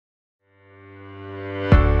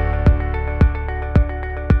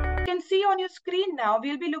see on your screen now,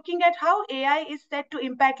 we'll be looking at how AI is set to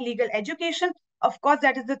impact legal education. Of course,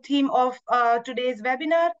 that is the theme of today's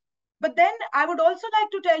webinar. But then I would also like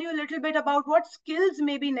to tell you a little bit about what skills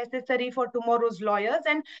may be necessary for tomorrow's lawyers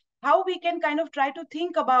and how we can kind of try to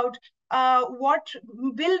think about what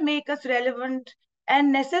will make us relevant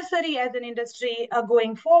and necessary as an industry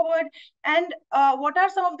going forward, and what are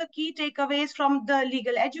some of the key takeaways from the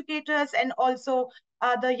legal educators and also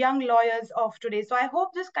the young lawyers of today. So I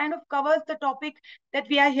hope this kind of covers the topic that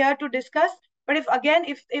we are here to discuss. But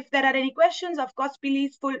if there are any questions, of course,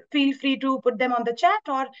 please feel free to put them on the chat,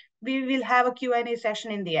 or we will have a Q&A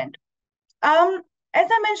session in the end. As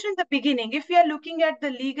I mentioned in the beginning, if we are looking at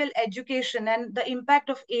the legal education and the impact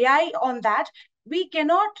of AI on that, we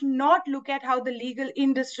cannot not look at how the legal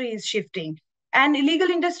industry is shifting. And the legal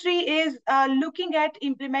industry is looking at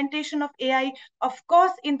implementation of AI, of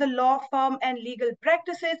course, in the law firm and legal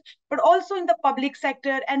practices, but also in the public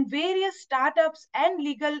sector and various startups and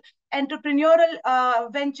legal entrepreneurial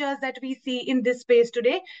ventures that we see in this space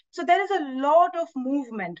today. So there is a lot of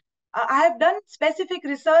movement. I have done specific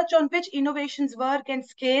research on which innovations work and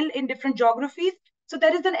scale in different geographies. So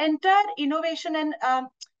there is an entire innovation and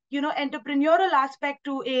entrepreneurial aspect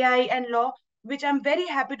to AI and law, which I'm very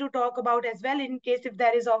happy to talk about as well in case if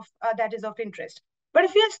that is of interest. But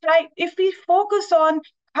if we focus on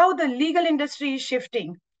how the legal industry is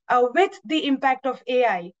shifting with the impact of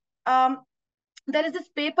AI, there is this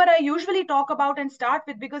paper I usually talk about and start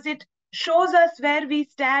with because it shows us where we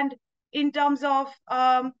stand in terms of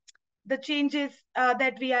the changes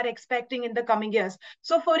that we are expecting in the coming years.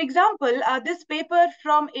 So for example, this paper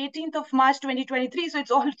from 18th of March 2023, so it's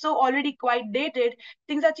also already quite dated.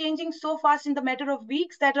 Things are changing so fast in the matter of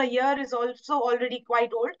weeks that a year is also already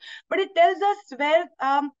quite old. But it tells us where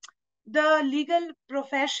the legal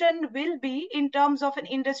profession will be in terms of an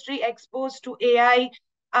industry exposed to AI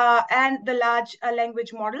and the large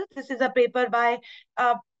language models. This is a paper by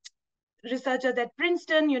researchers at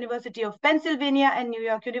Princeton, University of Pennsylvania, and New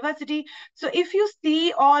York University. So if you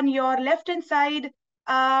see on your left-hand side,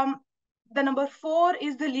 the number 4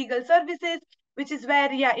 is the legal services, which is where,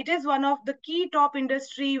 it is one of the key top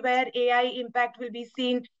industry where AI impact will be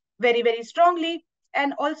seen very, very strongly.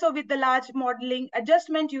 And also with the large modeling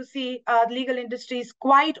adjustment, you see legal industry is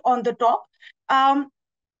quite on the top.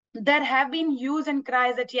 There have been hues and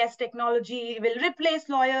cries that yes, technology will replace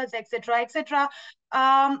lawyers, etc.,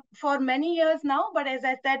 for many years now. But as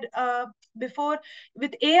I said before,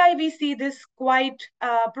 with AI, we see this quite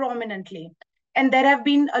prominently. And there have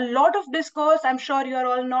been a lot of discourse. I'm sure you are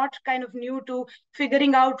all not kind of new to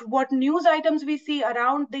figuring out what news items we see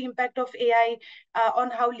around the impact of AI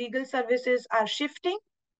on how legal services are shifting.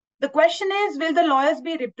 The question is, will the lawyers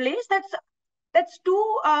be replaced? That's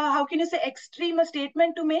too, how can you say, extreme a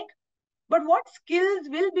statement to make. But what skills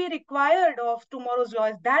will be required of tomorrow's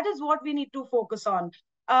lawyers? That is what we need to focus on.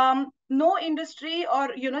 No industry, or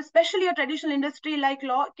especially a traditional industry like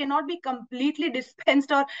law, cannot be completely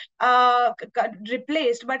dispensed or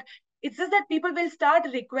replaced. But it's just that people will start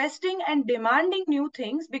requesting and demanding new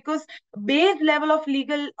things because base level of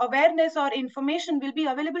legal awareness or information will be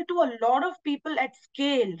available to a lot of people at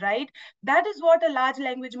scale, right? That is what a large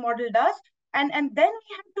language model does. And then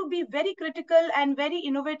we have to be very critical and very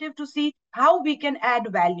innovative to see how we can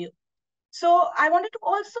add value. So I wanted to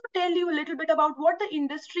also tell you a little bit about what the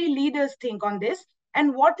industry leaders think on this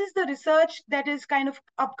and what is the research that is kind of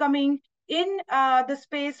upcoming in the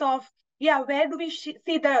space of, where do we see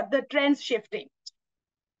the trends shifting?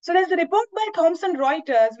 So there's a report by Thomson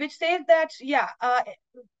Reuters, which says that,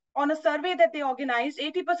 on a survey that they organized,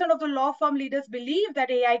 80% of the law firm leaders believe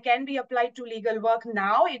that AI can be applied to legal work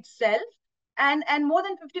now itself. And more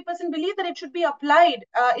than 50% believe that it should be applied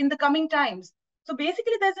in the coming times. So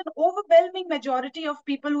basically, there's an overwhelming majority of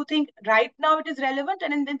people who think right now it is relevant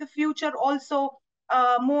and in the future also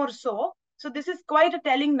more so. So this is quite a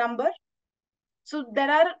telling number. So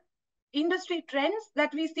there are industry trends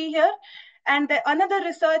that we see here. And another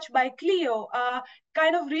research by Clio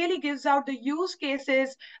kind of really gives out the use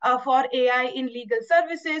cases for AI in legal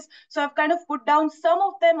services. So I've kind of put down some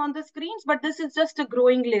of them on the screens, but this is just a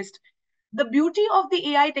growing list. The beauty of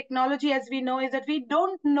the AI technology, as we know, is that we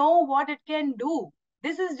don't know what it can do.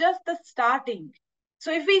 This is just the starting.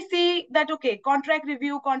 So if we see that, okay, contract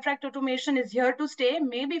review, contract automation is here to stay,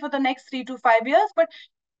 maybe for the next 3 to 5 years, but,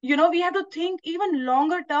 we have to think even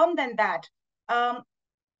longer term than that.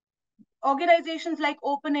 Organizations like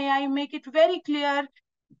OpenAI make it very clear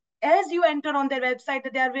as you enter on their website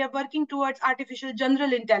that we are working towards artificial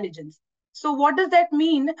general intelligence. So what does that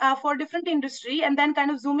mean for different industry? And then kind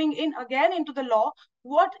of zooming in again into the law,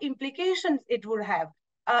 what implications it would have.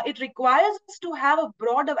 It requires us to have a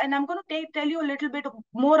broader, and I'm going to tell you a little bit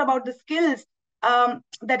more about the skills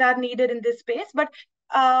that are needed in this space. But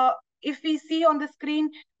if we see on the screen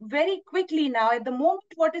very quickly now, at the moment,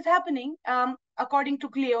 what is happening, according to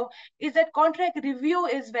Clio, is that contract review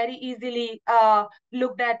is very easily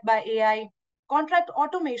looked at by AI. Contract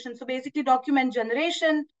automation, so basically document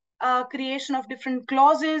generation, creation of different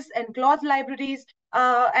clauses and clause libraries,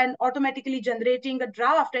 and automatically generating a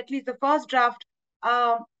draft, at least the first draft,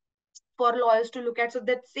 for lawyers to look at. So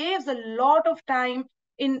that saves a lot of time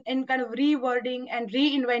in kind of rewording and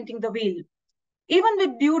reinventing the wheel. Even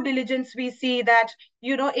with due diligence, we see that,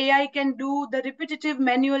 AI can do the repetitive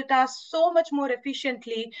manual tasks so much more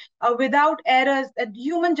efficiently, without errors that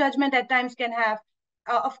human judgment at times can have.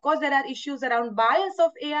 Of course, there are issues around bias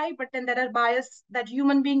of AI, but then there are bias that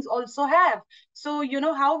human beings also have. So,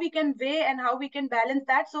 how we can weigh and how we can balance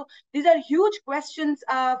that. So these are huge questions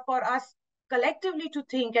for us collectively to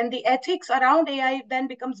think, and the ethics around AI then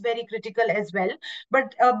becomes very critical as well.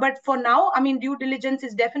 But for now, I mean, due diligence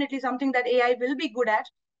is definitely something that AI will be good at.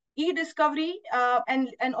 E-discovery,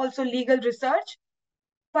 and also legal research,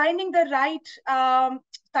 finding the right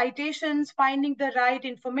citations, finding the right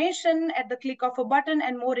information at the click of a button,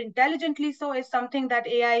 and more intelligently so, is something that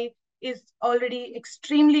AI is already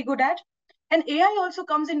extremely good at. And AI also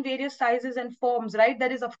comes in various sizes and forms, right?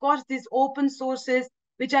 There is, of course, these open sources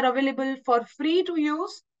which are available for free to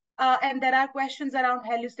use. And there are questions around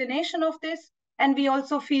hallucination of this. And we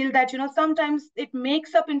also feel that, sometimes it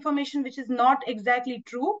makes up information which is not exactly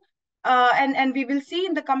true. And we will see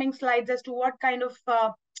in the coming slides as to what kind of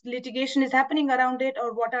litigation is happening around it,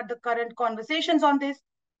 or what are the current conversations on this.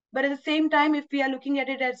 But at the same time, if we are looking at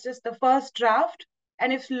it as just the first draft,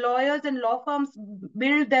 and if lawyers and law firms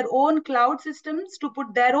build their own cloud systems to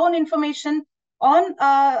put their own information on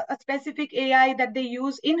a specific AI that they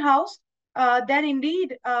use in-house, then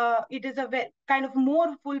indeed it is a kind of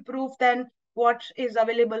more foolproof than what is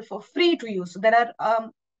available for free to use. So there are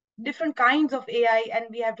different kinds of AI, and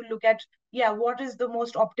we have to look at, what is the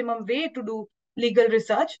most optimum way to do legal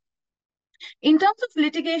research. In terms of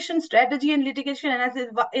litigation strategy and litigation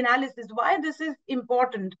analysis, why this is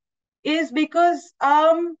important is because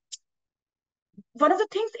one of the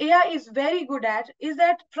things AI is very good at is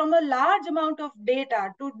that from a large amount of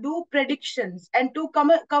data to do predictions and to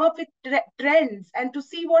come up with trends and to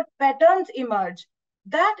see what patterns emerge,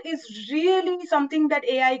 that is really something that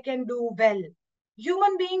AI can do well.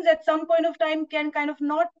 Human beings at some point of time can kind of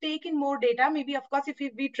not take in more data. Maybe, of course, if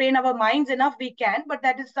we train our minds enough, we can, but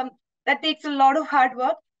that takes a lot of hard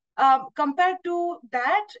work. Compared to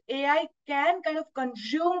that, AI can kind of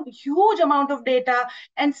consume huge amount of data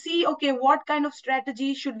and see, okay, what kind of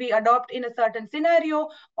strategy should we adopt in a certain scenario,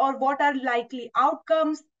 or what are likely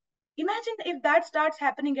outcomes. Imagine if that starts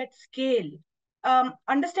happening at scale.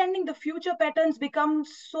 Understanding the future patterns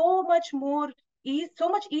becomes so much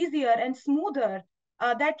easier and smoother,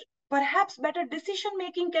 that perhaps better decision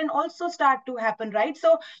making can also start to happen, right?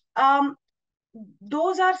 So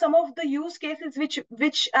those are some of the use cases which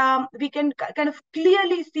we can kind of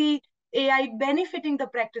clearly see AI benefiting the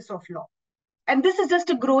practice of law. And this is just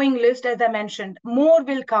a growing list, as I mentioned. More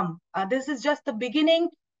will come. This is just the beginning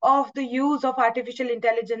of the use of artificial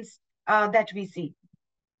intelligence that we see.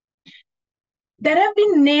 There have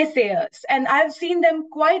been naysayers, and I've seen them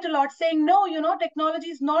quite a lot, saying, no, technology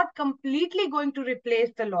is not completely going to replace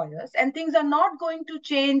the lawyers, and things are not going to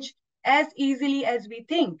change as easily as we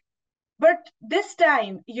think. But this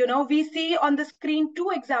time, we see on the screen two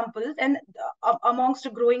examples, and amongst a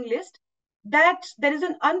growing list, that there is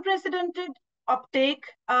an unprecedented uptake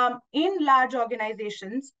in large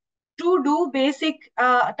organizations to do basic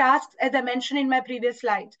tasks, as I mentioned in my previous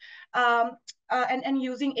slides, and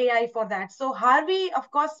using AI for that. So Harvey, of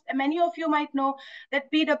course, many of you might know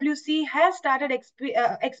that PwC has started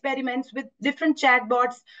experiments with different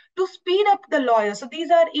chatbots to speed up the lawyers. So these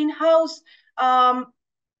are in-house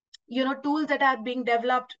tools that are being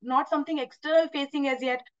developed, not something external facing as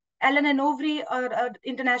yet. Allen & Overy, an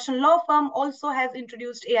international law firm, also has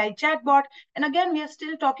introduced AI chatbot. And again, we are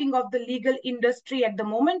still talking of the legal industry at the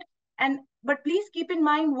moment. But please keep in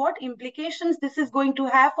mind what implications this is going to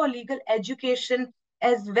have for legal education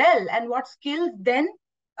as well, and what skills then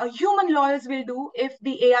human lawyers will do if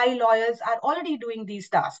the AI lawyers are already doing these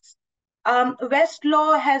tasks.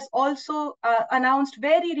 Westlaw has also announced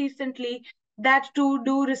very recently that to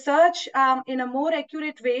do research in a more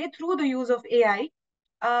accurate way through the use of AI,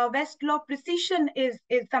 Westlaw Precision is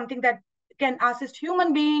something that can assist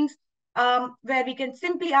human beings, where we can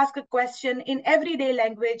simply ask a question in everyday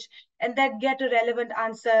language and then get a relevant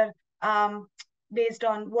answer based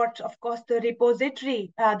on what, of course, the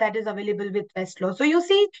repository that is available with Westlaw. So you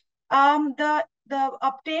see, the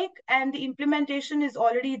uptake and the implementation is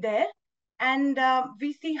already there, and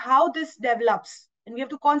we see how this develops, and we have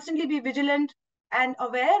to constantly be vigilant and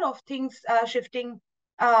aware of things shifting.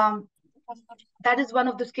 That is one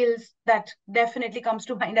of the skills that definitely comes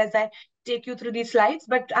to mind as I take you through these slides.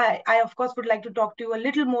 But I of course, would like to talk to you a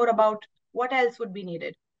little more about what else would be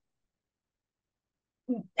needed.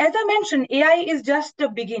 As I mentioned, AI is just the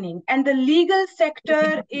beginning, and the legal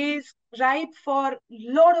sector is ripe for a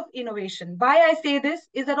lot of innovation. Why I say this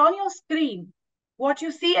is that on your screen, what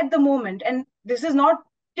you see at the moment, and this is not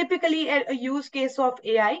typically a use case of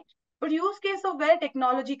AI, but use case of where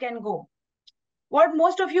technology can go. What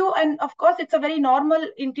most of you, and of course, it's a very normal,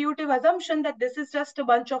 intuitive assumption that this is just a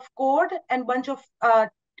bunch of code and bunch of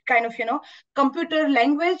kind of, computer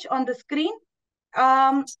language on the screen.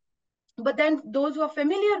 But then those who are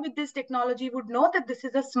familiar with this technology would know that this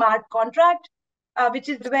is a smart contract, which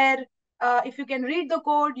is where if you can read the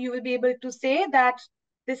code, you will be able to say that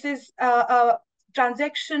this is a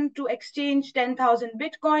transaction to exchange 10,000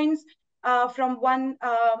 Bitcoins from one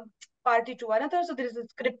party to another. So there is a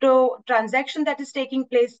crypto transaction that is taking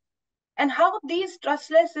place. And how these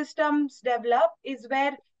trustless systems develop is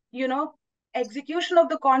where, execution of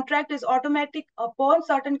the contract is automatic upon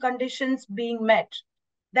certain conditions being met.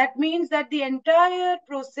 That means that the entire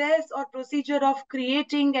process or procedure of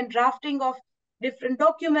creating and drafting of different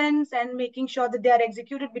documents and making sure that they are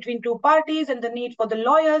executed between two parties and the need for the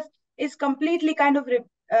lawyers is completely kind of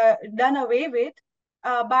done away with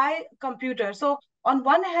by computer. So on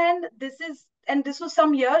one hand, this was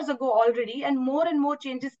some years ago already, and more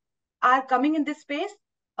changes are coming in this space.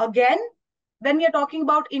 Again, when we are talking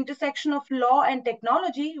about intersection of law and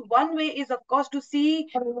technology, one way is, of course, to see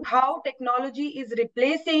how technology is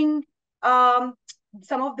replacing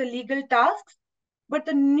some of the legal tasks. But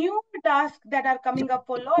the new tasks that are coming up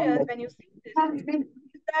for lawyers, when you see this,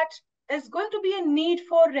 is that there's going to be a need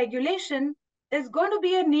for regulation. There's going to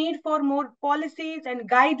be a need for more policies and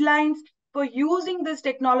guidelines for using this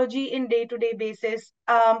technology in day-to-day basis,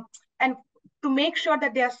 and to make sure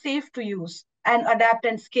that they are safe to use and adapt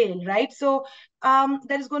and scale, right? So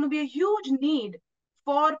there is going to be a huge need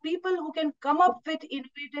for people who can come up with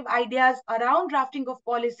innovative ideas around drafting of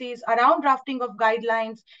policies, around drafting of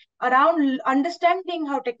guidelines, around understanding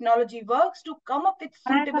how technology works to come up with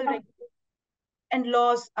suitable regulations and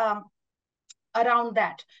laws around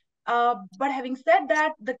that. But having said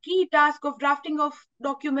that, the key task of drafting of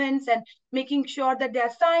documents and making sure that they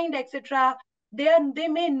are signed, etc., they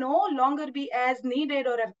may no longer be as needed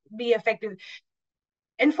or be effective.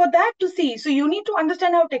 And for that to see, so you need to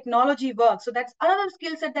understand how technology works. So that's another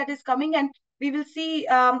skill set that is coming, and we will see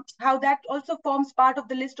how that also forms part of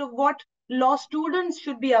the list of what law students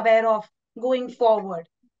should be aware of going forward.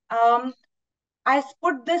 I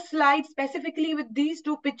put this slide specifically with these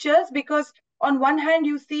two pictures because on one hand,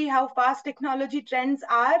 you see how fast technology trends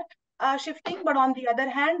are shifting, but on the other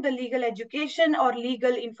hand, the legal education or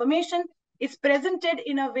legal information is presented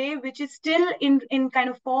in a way which is still in kind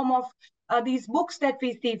of form of these books that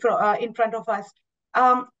we see in front of us.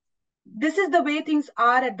 This is the way things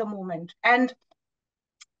are at the moment. And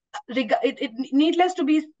it needless to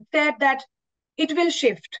be said that it will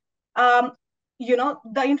shift.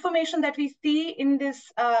 The information that we see in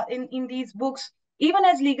this in these books, even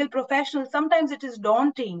as legal professionals, sometimes it is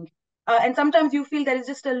daunting. And sometimes you feel there is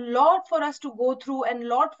just a lot for us to go through and a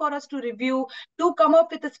lot for us to review to come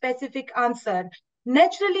up with a specific answer.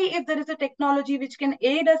 Naturally, if there is a technology which can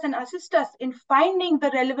aid us and assist us in finding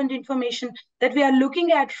the relevant information that we are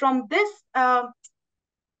looking at from this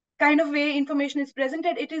kind of way information is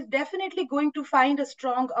presented, it is definitely going to find a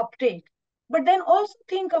strong uptake. But then also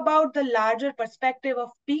think about the larger perspective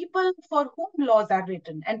of people for whom laws are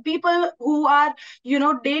written and people who are,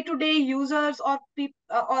 day-to-day users or people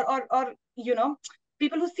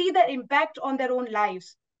people who see their impact on their own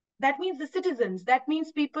lives. That means the citizens. That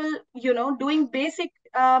means people, doing basic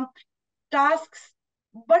tasks,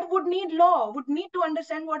 but would need law, would need to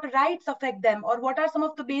understand what rights affect them or what are some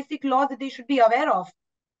of the basic laws that they should be aware of.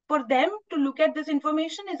 For them to look at this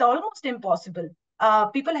information is almost impossible.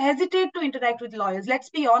 People hesitate to interact with lawyers.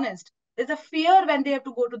 Let's be honest. There's a fear when they have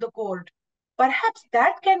to go to the court. Perhaps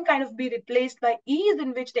that can kind of be replaced by ease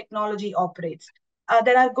in which technology operates.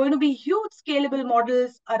 There are going to be huge scalable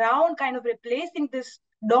models around kind of replacing this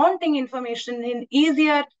daunting information in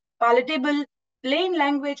easier, palatable, plain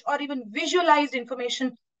language, or even visualized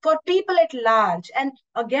information for people at large. And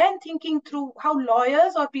again, thinking through how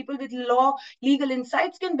lawyers or people with legal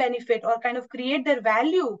insights can benefit or kind of create their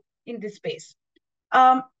value in this space.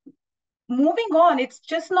 moving on, it's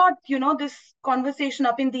just not, this conversation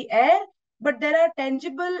up in the air, but there are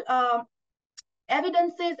tangible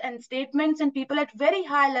evidences and statements and people at very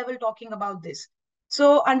high level talking about this.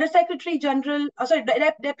 So Undersecretary General,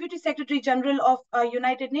 Deputy Secretary General of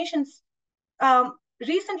United Nations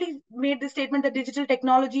recently made the statement that digital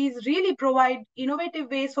technologies really provide innovative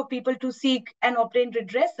ways for people to seek and obtain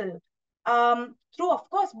redressal through, of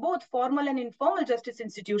course, both formal and informal justice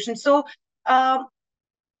institutions. So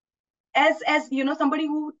as somebody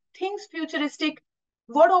who thinks futuristic,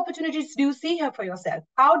 what opportunities do you see here for yourself?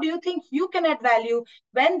 How do you think you can add value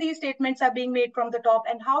when these statements are being made from the top,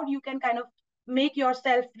 and how you can kind of make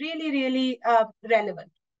yourself really, really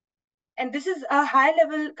relevant? And this is a high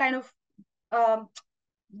level kind of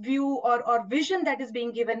view or vision that is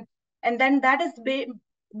being given, and then that is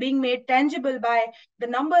being made tangible by the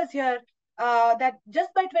numbers here, that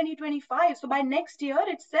just by 2025, so by next year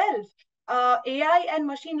itself, AI and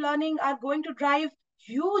machine learning are going to drive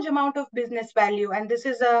huge amount of business value. And this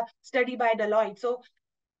is a study by Deloitte. So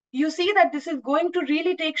you see that this is going to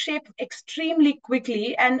really take shape extremely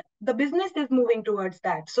quickly, and the business is moving towards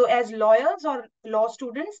that. So as lawyers or law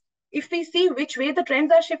students, if we see which way the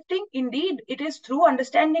trends are shifting, indeed, it is through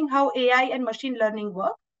understanding how AI and machine learning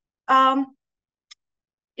work.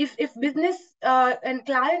 If business and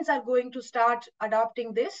clients are going to start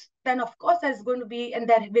adopting this, then of course there's going to be, and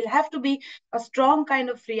there will have to be, a strong kind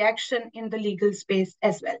of reaction in the legal space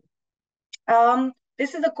as well.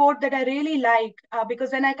 This is a quote that I really like,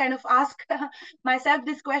 because when I kind of ask myself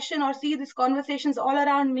this question or see these conversations all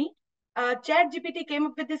around me, ChatGPT came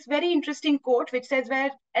up with this very interesting quote, which says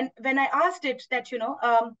and when I asked it that,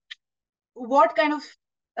 what kind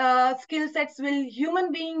of skill sets will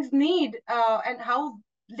human beings need, and how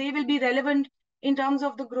they will be relevant in terms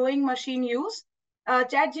of the growing machine use,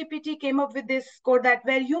 ChatGPT came up with this quote that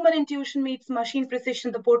where human intuition meets machine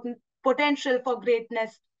precision, the potential for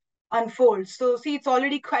greatness unfolds. So see, it's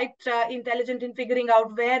already quite intelligent in figuring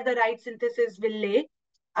out where the right synthesis will lay.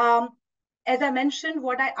 As I mentioned,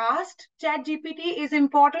 what I asked ChatGPT is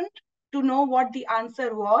important to know what the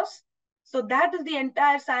answer was. So that is the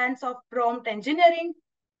entire science of prompt engineering.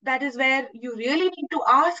 That is where you really need to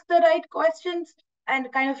ask the right questions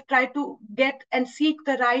and kind of try to get and seek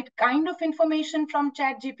the right kind of information from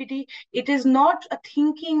ChatGPT. It is not a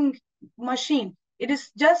thinking machine. It is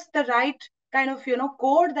just the right kind of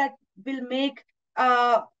code that will make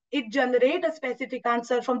it generate a specific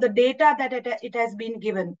answer from the data that it has been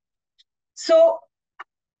given. So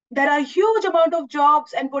there are huge amount of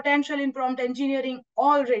jobs and potential in prompt engineering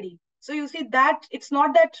already. So you see that it's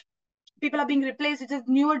not that people are being replaced, it's just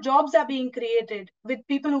newer jobs are being created with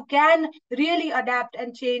people who can really adapt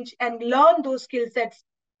and change and learn those skill sets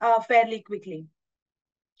fairly quickly.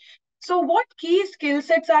 So what key skill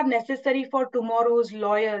sets are necessary for tomorrow's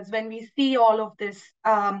lawyers when we see all of this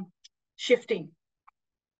shifting?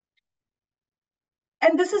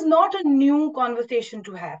 And this is not a new conversation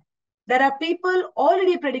to have. There are people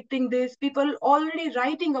already predicting this, people already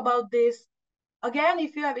writing about this. Again,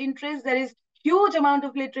 if you have interest, there is huge amount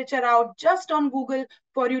of literature out just on Google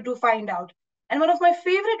for you to find out. And one of my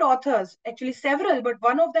favorite authors, actually several, but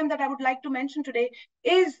one of them that I would like to mention today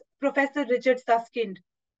is Professor Richard Susskind.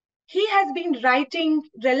 He has been writing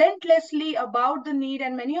relentlessly about the need,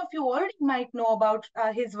 and many of you already might know about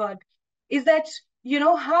his work, is that,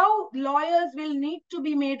 how lawyers will need to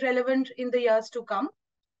be made relevant in the years to come.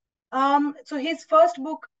 So his first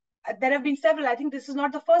book, there have been several, I think this is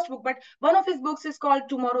not the first book, but one of his books is called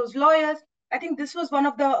Tomorrow's Lawyers. I think this was one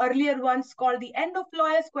of the earlier ones called The End of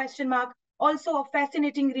Lawyers, ? Also a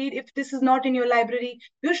fascinating read. If this is not in your library,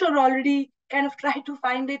 you should already kind of try to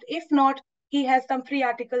find it. If not, he has some free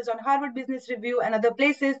articles on Harvard Business Review and other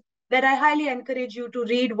places that I highly encourage you to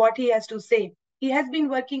read what he has to say. He has been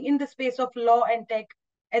working in the space of law and tech,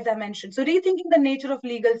 as I mentioned. So rethinking the nature of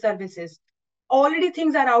legal services. Already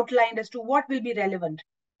things are outlined as to what will be relevant.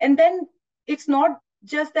 And then it's not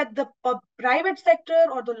just that the private sector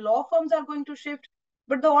or the law firms are going to shift,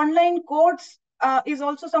 but the online courts is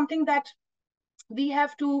also something that we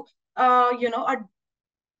have to,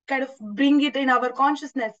 kind of bring it in our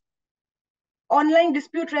consciousness. Online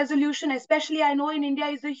dispute resolution, especially I know in India,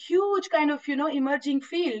 is a huge kind of, emerging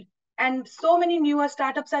field. And so many newer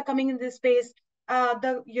startups are coming in this space.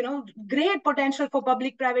 The great potential for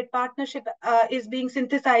public-private partnership is being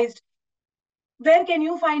synthesized. Where can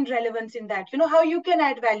you find relevance in that? How you can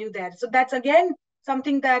add value there. So that's again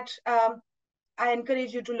something that I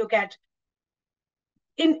encourage you to look at.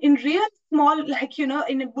 In real small,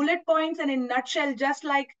 in bullet points and in nutshell, just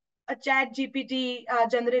like a ChatGPT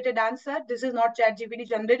generated answer. This is not ChatGPT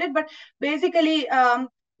generated, but basically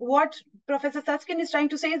what Professor Saskin is trying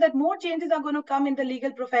to say is that more changes are going to come in the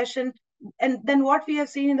legal profession and than what we have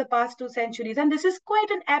seen in the past 2 centuries. And this is quite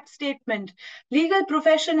an apt statement. Legal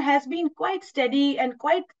profession has been quite steady and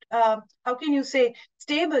quite, how can you say,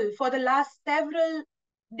 stable for the last several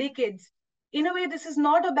decades. In a way, this is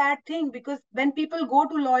not a bad thing, because when people go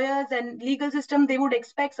to lawyers and legal system, they would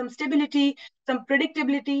expect some stability, some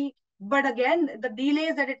predictability. But again, the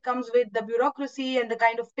delays that it comes with, the bureaucracy and the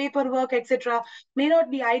kind of paperwork, etc., may not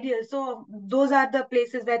be ideal. So those are the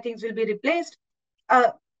places where things will be replaced.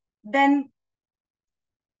 Then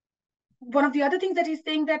one of the other things that he's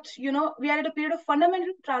saying that, we are at a period of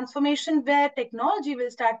fundamental transformation where technology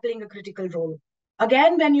will start playing a critical role.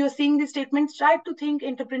 Again, when you're seeing these statements, try to think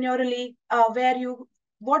entrepreneurially,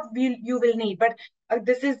 what you will need. But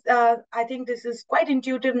I think this is quite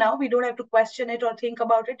intuitive now. We don't have to question it or think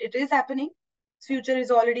about it. It is happening. Future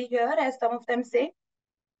is already here, as some of them say.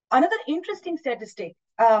 Another interesting statistic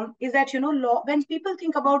is that, when people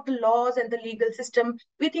think about the laws and the legal system,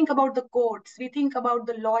 we think about the courts, we think about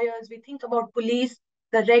the lawyers, we think about police,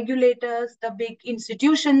 the regulators, the big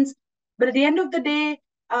institutions. But at the end of the day,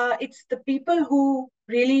 it's the people who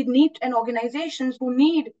really need, and organizations who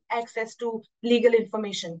need access to legal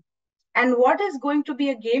information. And what is going to be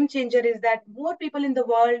a game changer is that more people in the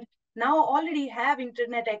world now already have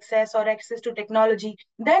internet access or access to technology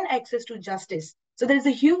than access to justice. So there's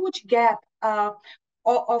a huge gap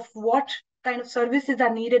of what kind of services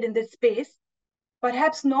are needed in this space.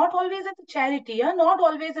 Perhaps not always as a charity, not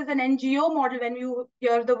always as an NGO model. When you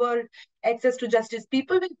hear the word access to justice,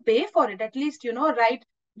 people will pay for it, at least, right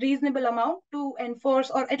reasonable amount to enforce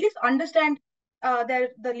or at least understand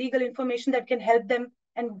the legal information that can help them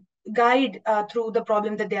and guide through the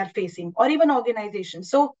problem that they are facing, or even organizations.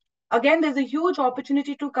 So again, there's a huge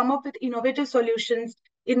opportunity to come up with innovative solutions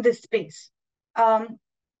in this space. A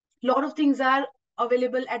lot of things are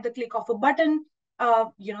available at the click of a button.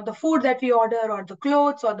 The food that we order, or the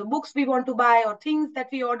clothes, or the books we want to buy, or things that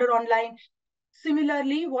we order online.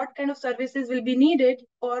 Similarly, what kind of services will be needed,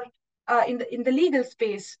 or in the legal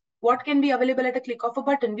space, what can be available at a click of a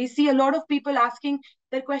button? We see a lot of people asking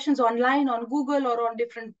their questions online on Google or on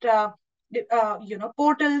different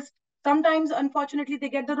portals. Sometimes, unfortunately, they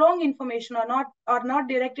get the wrong information or not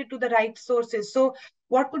directed to the right sources. So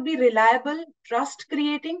what could be reliable, trust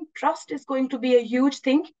creating? Trust is going to be a huge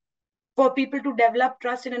thing for people to develop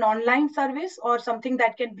trust in an online service or something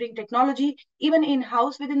that can bring technology, even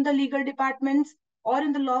in-house within the legal departments or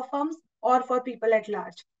in the law firms, or for people at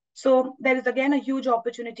large. So there is again a huge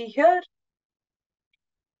opportunity here.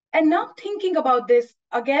 And now thinking about this,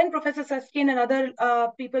 again, Professor Saskin and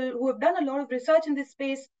other people who have done a lot of research in this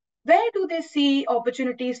space, where do they see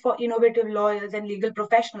opportunities for innovative lawyers and legal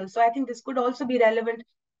professionals? So I think this could also be relevant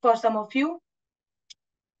for some of you.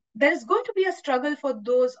 There is going to be a struggle for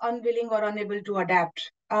those unwilling or unable to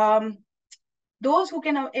adapt. Those who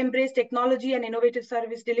can embrace technology and innovative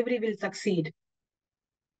service delivery will succeed.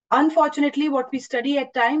 Unfortunately, what we study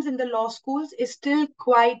at times in the law schools is still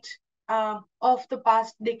quite of the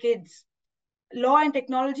past decades. Law and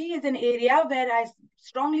technology is an area where I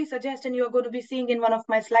strongly suggest, and you're going to be seeing in one of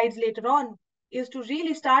my slides later on, is to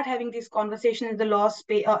really start having this conversation in the law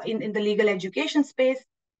space, in the legal education space,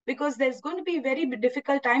 because there's going to be very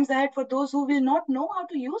difficult times ahead for those who will not know how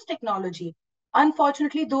to use technology.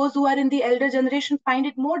 Unfortunately, those who are in the elder generation find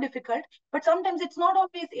it more difficult, but sometimes it's not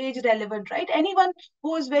always age relevant, right? Anyone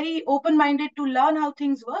who is very open-minded to learn how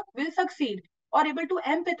things work will succeed, or able to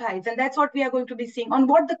empathize. And that's what we are going to be seeing on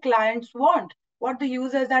what the clients want, what the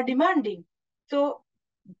users are demanding. So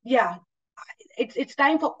yeah, it's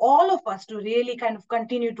time for all of us to really kind of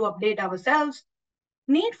continue to update ourselves.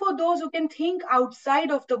 Need for those who can think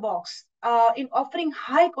outside of the box in offering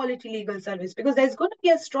high quality legal service, because there's going to be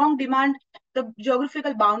a strong demand. The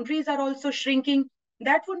geographical boundaries are also shrinking.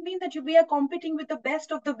 That would mean that we are competing with the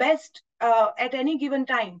best of the best at any given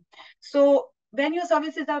time. So when your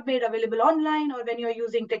services are made available online, or when you're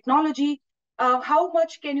using technology, how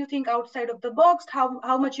much can you think outside of the box?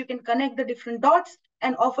 How much you can connect the different dots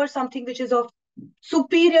and offer something which is of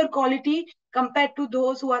superior quality compared to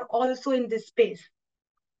those who are also in this space.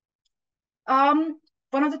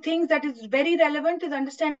 One of the things that is very relevant is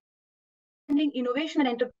understanding innovation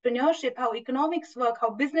and entrepreneurship, how economics work, how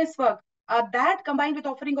business work. That combined with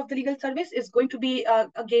offering of the legal service is going to be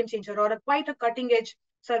a game changer, or quite a cutting edge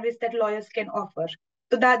service that lawyers can offer.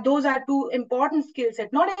 So those are two important skill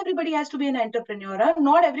sets. Not everybody has to be an entrepreneur.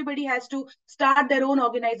 Not everybody has to start their own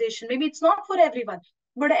organization. Maybe it's not for everyone,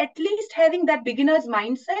 but at least having that beginner's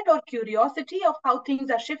mindset or curiosity of how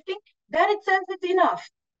things are shifting, that itself is enough.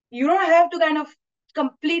 You don't have to kind of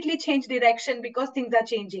completely change direction because things are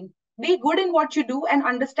changing. be good in what you do and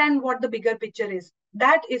understand what the bigger picture is.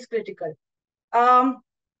 That is critical. One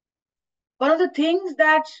of the things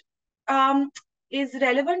that is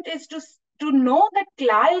relevant is to know that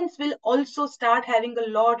clients will also start having a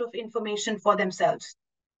lot of information for themselves.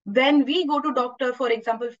 When we go to doctor, for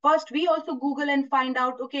example, first we also Google and find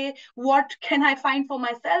out, okay, what can I find for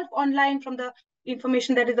myself online from the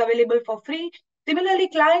information that is available for free. Similarly,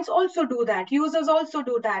 clients also do that, users also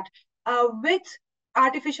do that. With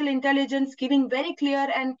artificial intelligence giving very clear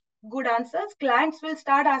and good answers, clients will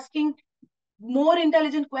start asking more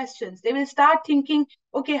intelligent questions. They will start thinking,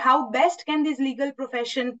 okay, how best can this legal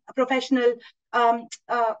professional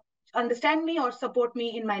understand me or support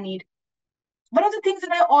me in my need? One of the things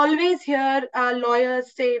that I always hear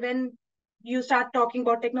lawyers say when you start talking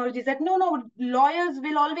about technology is that no, lawyers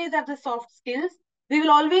will always have the soft skills. We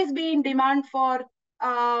will always be in demand for,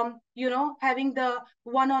 having the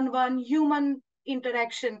one-on-one human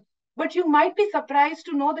interaction. But you might be surprised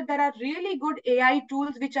to know that there are really good AI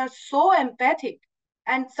tools which are so empathic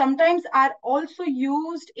and sometimes are also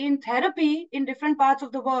used in therapy in different parts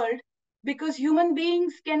of the world, because other human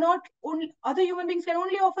beings can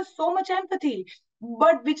only offer so much empathy,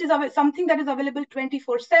 but which is something that is available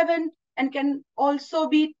 24/7 and can also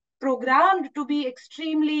be programmed to be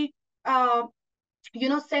extremely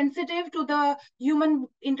sensitive to the human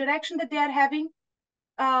interaction that they are having.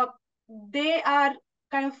 They are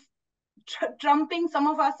kind of trumping some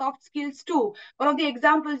of our soft skills too. One of the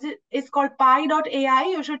examples is called pi.ai.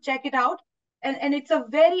 You should check it out. And it's a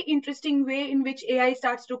very interesting way in which AI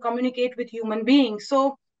starts to communicate with human beings.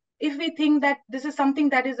 So if we think that this is something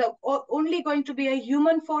that is only going to be a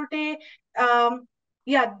human forte,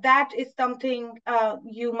 that is something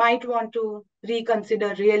you might want to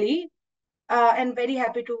reconsider really. And very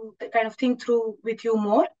happy to kind of think through with you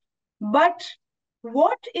more. But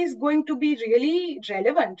what is going to be really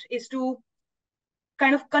relevant is to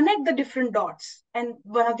kind of connect the different dots. And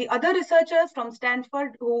one of the other researchers from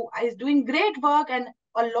Stanford who is doing great work, and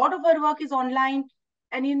a lot of her work is online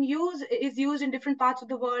and is used in different parts of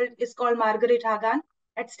the world, is called Margaret Hagan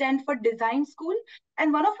at Stanford Design School.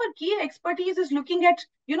 And one of her key expertise is looking at,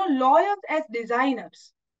 lawyers as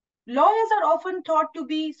designers. Lawyers are often thought to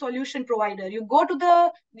be solution provider. You go to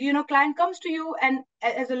the, client comes to you, and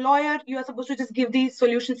as a lawyer, you are supposed to just give the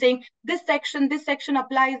solution saying, this section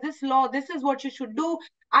applies, this law, this is what you should do.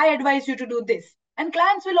 I advise you to do this. And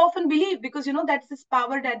clients will often believe, because, that's this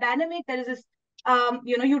power dynamic. There is this,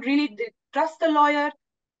 you really trust the lawyer.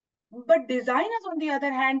 But designers, on the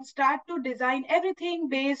other hand, start to design everything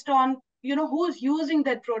based on, who's using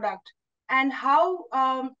that product and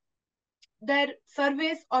how their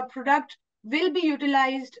service or product will be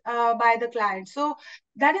utilized by the client. So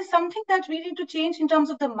that is something that we need to change in terms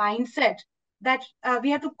of the mindset that we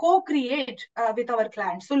have to co-create with our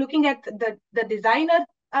clients. So looking at the designer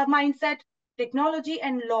mindset, technology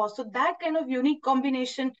and law. So that kind of unique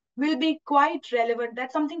combination will be quite relevant.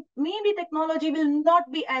 That's something maybe technology will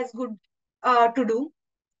not be as good to do.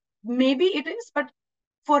 Maybe it is, but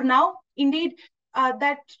for now, indeed,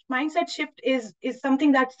 that mindset shift is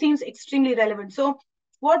something that seems extremely relevant. So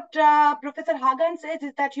what Professor Hagan says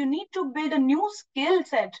is that you need to build a new skill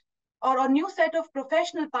set or a new set of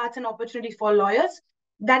professional paths and opportunities for lawyers.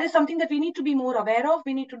 That is something that we need to be more aware of.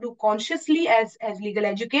 We need to do consciously as legal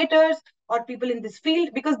educators or people in this field,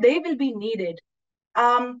 because they will be needed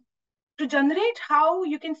to generate how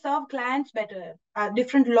you can serve clients better,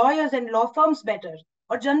 different lawyers and law firms better,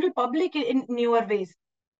 or general public in newer ways.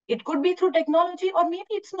 It could be through technology, or maybe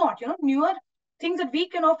it's not. Newer things that we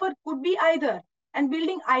can offer could be either, and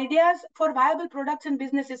building ideas for viable products and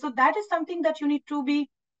businesses. So that is something that you need to be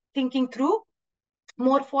thinking through.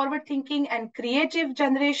 More forward thinking and creative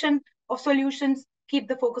generation of solutions. Keep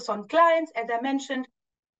the focus on clients, as I mentioned.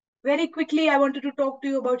 Very quickly, I wanted to talk to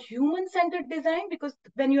you about human-centered design, because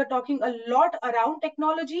when you're talking a lot around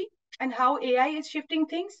technology and how AI is shifting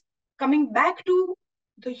things, coming back to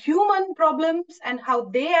the human problems and how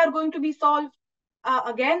they are going to be solved.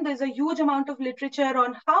 Again, there's a huge amount of literature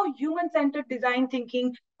on how human-centered design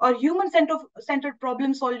thinking or human-centered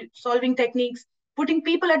problem-solving techniques, putting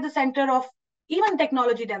people at the center of even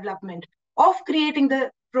technology development, of creating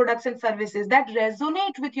the products and services that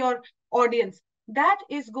resonate with your audience. That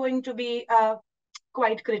is going to be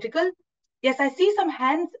quite critical. Yes, I see some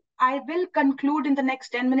hands. I will conclude in the next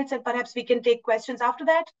 10 minutes, and perhaps we can take questions after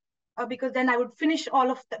that. Because then I would finish all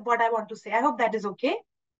of what I want to say. I hope that is okay.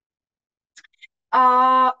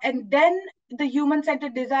 And then the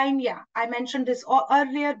human-centered design, I mentioned this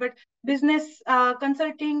earlier, but business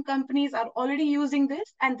consulting companies are already using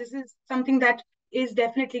this, and this is something that is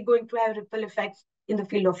definitely going to have ripple effects in the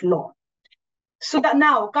field of law. So that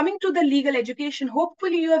now coming to the legal education,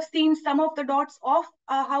 hopefully you have seen some of the dots of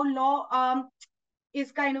how law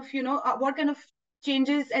is kind of, what kind of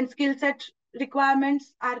changes and skill set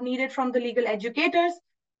requirements are needed from the legal educators,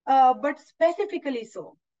 but specifically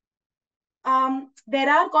so. There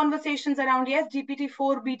are conversations around, yes,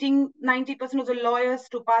 GPT-4 beating 90% of the lawyers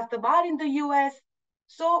to pass the bar in the US.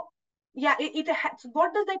 So yeah,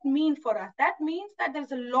 what does that mean for us? That means that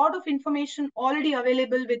there's a lot of information already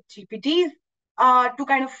available with GPTs to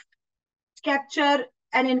kind of capture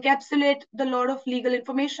and encapsulate the lot of legal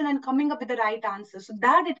information and coming up with the right answer. So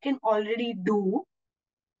that it can already do.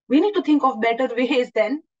 We need to think of better ways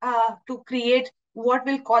then to create what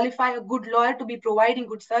will qualify a good lawyer to be providing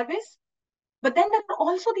good service. But then there are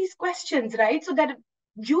also these questions, right? So that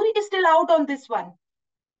jury is still out on this one.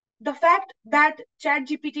 The fact that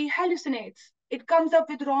ChatGPT hallucinates, it comes up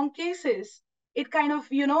with wrong cases, it kind of,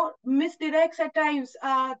 misdirects at times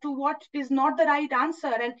to what is not the right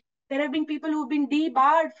answer. And there have been people who've been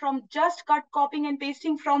debarred from just copying and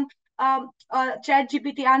pasting from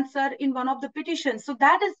ChatGPT answer in one of the petitions. So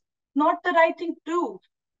that is not the right thing to do.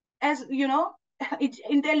 As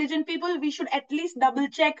intelligent people, we should at least double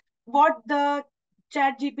check what the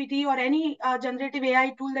ChatGPT or any generative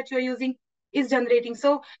AI tool that you're using is generating.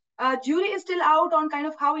 So jury is still out on kind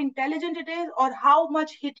of how intelligent it is or how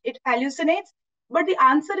much it hallucinates. But the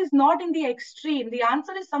answer is not in the extreme. The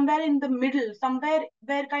answer is somewhere in the middle, somewhere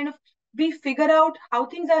where kind of we figure out how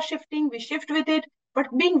things are shifting, we shift with it, but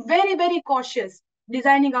being very, very cautious,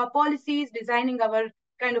 designing our policies, designing our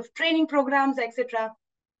kind of training programs, etc.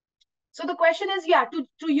 So the question is, yeah,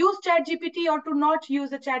 to use ChatGPT or to not use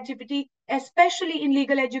the ChatGPT, especially in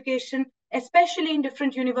legal education, especially in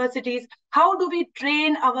different universities. How do we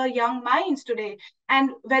train our young minds today?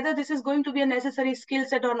 And whether this is going to be a necessary skill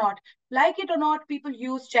set or not. Like it or not, people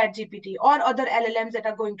use ChatGPT or other LLMs that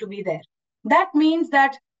are going to be there. That means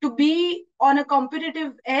that to be on a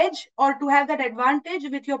competitive edge or to have that advantage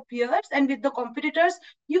with your peers and with the competitors,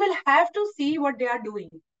 you will have to see what they are doing.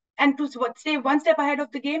 And to stay one step ahead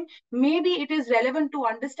of the game, maybe it is relevant to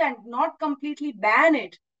understand, not completely ban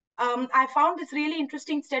it. I found this really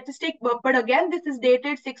interesting statistic, but again, this is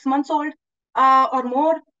dated 6 months old or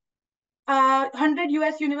more. 100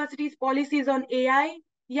 US universities policies on AI.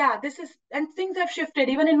 Yeah, this is, and things have shifted.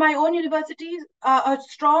 Even in my own universities, a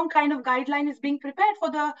strong kind of guideline is being prepared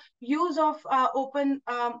for the use of open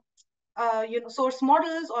source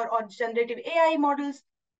models or generative AI models.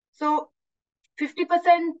 So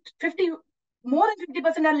 50%, 50, more than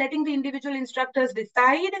 50% are letting the individual instructors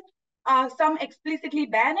decide. Some explicitly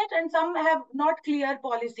ban it and some have not clear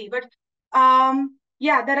policy. But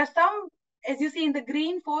yeah, there are some, as you see in the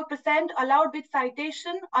green, 4% allowed with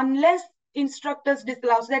citation unless instructors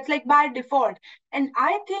disallow. So that's like by default. And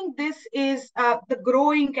I think this is the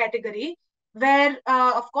growing category where,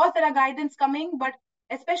 of course, there are guidance coming, but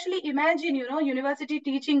especially imagine, university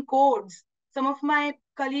teaching codes. Some of my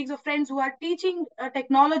colleagues or friends who are teaching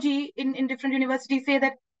technology in different universities say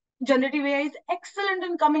that generative AI is excellent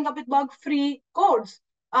in coming up with bug-free codes.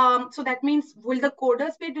 So that means, will the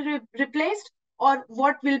coders be replaced, or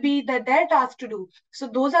what will be their task to do? So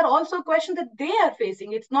those are also questions that they are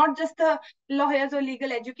facing. It's not just the lawyers or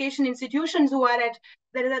legal education institutions who are at,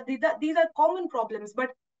 these are common problems. But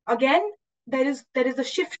again, there is a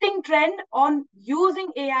shifting trend on using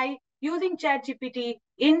AI, using ChatGPT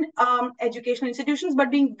in educational institutions, but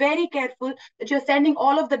being very careful that you're sending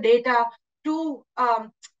all of the data to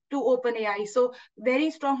OpenAI. So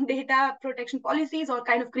very strong data protection policies or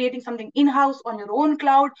kind of creating something in-house on your own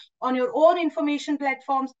cloud, on your own information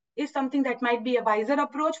platforms is something that might be a wiser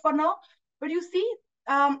approach for now. But you see,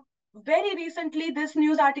 very recently, this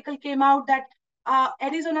news article came out that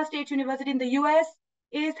Arizona State University in the US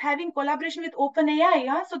is having collaboration with OpenAI.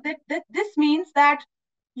 Yeah? So this means that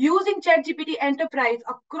using ChatGPT Enterprise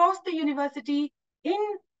across the university in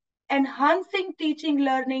enhancing teaching,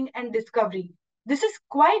 learning, and discovery. This is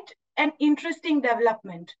quite an interesting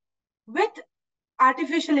development. With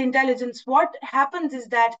artificial intelligence, what happens is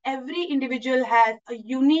that every individual has a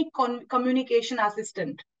unique communication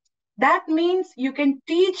assistant. That means you can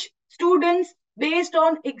teach students based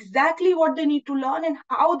on exactly what they need to learn and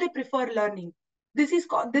how they prefer learning. This is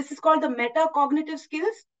called the metacognitive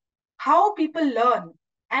skills, how people learn.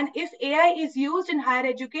 And if AI is used in higher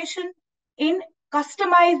education in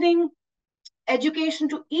customizing education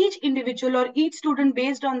to each individual or each student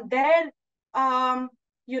based on their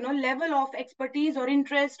level of expertise or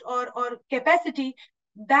interest or capacity,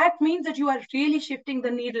 that means that you are really shifting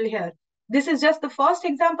the needle here. This is just the first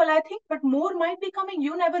example, I think, but more might be coming.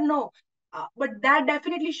 You never know. But that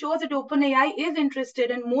definitely shows that OpenAI is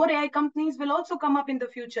interested and more AI companies will also come up in the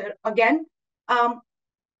future. Again,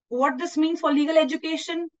 What this means for legal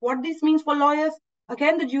education, what this means for lawyers,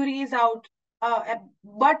 again, the jury is out.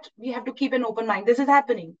 But we have to keep an open mind. This is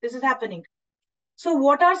happening. This is happening. So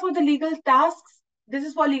what are some of the legal tasks? This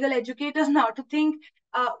is for legal educators now to think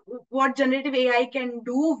what generative AI can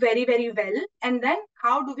do very, very well. And then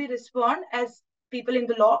how do we respond as people in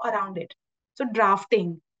the law around it? So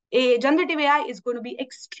drafting. A generative AI is going to be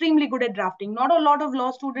extremely good at drafting. Not a lot of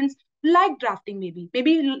law students like drafting,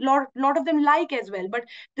 maybe a lot of them like as well, but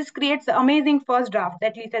this creates amazing first draft,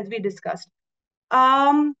 at least as we discussed.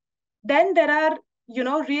 Then there are,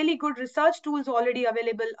 really good research tools already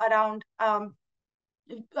available around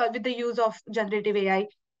with the use of generative AI,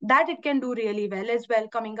 that it can do really well as well,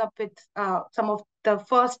 coming up with some of the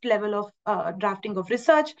first level of drafting of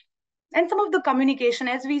research. And some of the communication,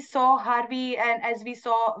 as we saw Harvey and as we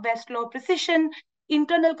saw Westlaw Precision,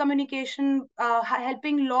 internal communication,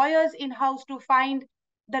 helping lawyers in-house to find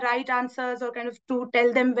the right answers or kind of to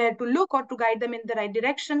tell them where to look or to guide them in the right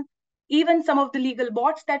direction. Even some of the legal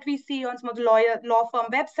bots that we see on some of the law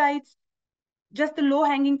firm websites, just the low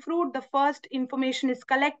hanging fruit, the first information is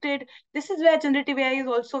collected. This is where generative AI is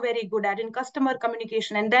also very good at, in customer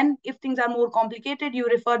communication. And then if things are more complicated, you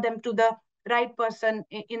refer them to the right person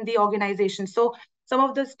in the organization. So some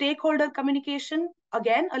of the stakeholder communication,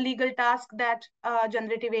 again, a legal task that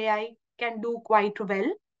generative AI can do quite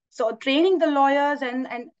well. So training the lawyers and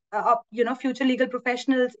future legal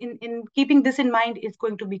professionals in keeping this in mind is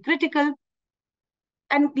going to be critical.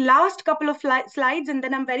 And last couple of slides, and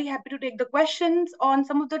then I'm very happy to take the questions on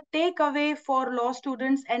some of the takeaway for law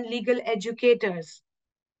students and legal educators.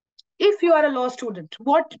 If you are a law student,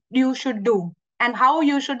 what you should do and how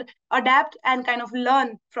you should adapt and kind of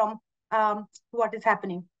learn from what is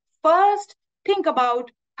happening. First, think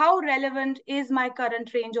about how relevant is my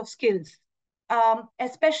current range of skills,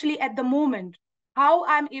 especially at the moment, how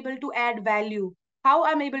I'm able to add value, how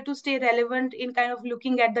I'm able to stay relevant in kind of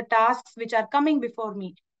looking at the tasks which are coming before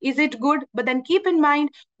me. Is it good? But then keep in mind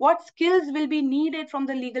what skills will be needed from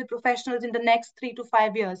the legal professionals in the next 3 to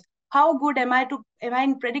 5 years. How good am I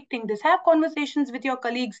in predicting this? Have conversations with your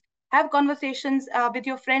colleagues, have conversations with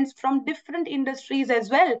your friends from different industries as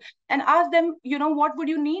well, and ask them, what would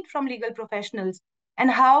you need from legal professionals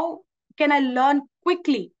and how can I learn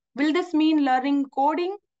quickly? Will this mean learning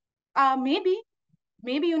coding?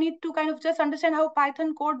 Maybe you need to kind of just understand how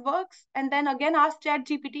Python code works, and then again ask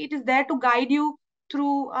ChatGPT. It is there to guide you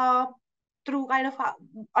through kind of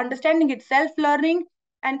understanding it. Self-learning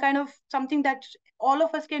and kind of something that all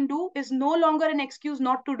of us can do is no longer an excuse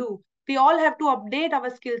not to do. We all have to update our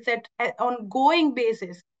skill set on ongoing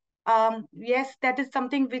basis. Yes, that is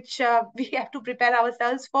something which we have to prepare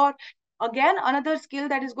ourselves for. Again, another skill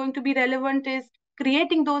that is going to be relevant is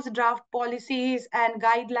creating those draft policies and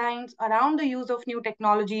guidelines around the use of new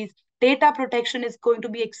technologies. Data protection is going to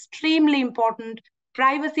be extremely important.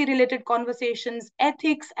 Privacy related conversations,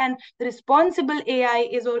 ethics, and responsible AI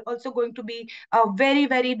is also going to be a very,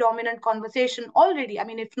 very dominant conversation already. I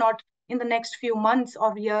mean, if not in the next few months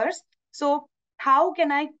or years. So how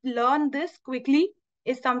can I learn this quickly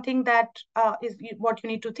is something that is what you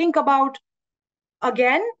need to think about.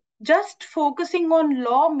 Again, just focusing on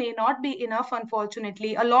law may not be enough,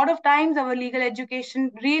 unfortunately. A lot of times, our legal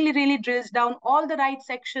education really, really drills down all the right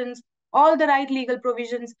sections, all the right legal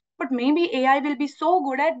provisions, but maybe AI will be so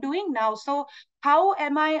good at doing now. So, how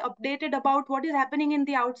am I updated about what is happening in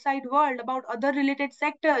the outside world, about other related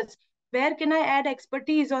sectors? Where can I add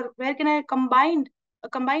expertise, or where can I combine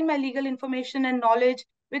my legal information and knowledge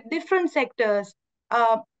with different sectors?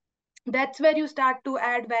 That's where you start to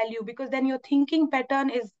add value, because then your thinking pattern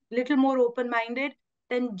is little more open-minded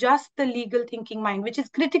than just the legal thinking mind, which is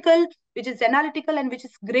critical, which is analytical, and which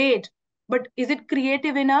is great. But is it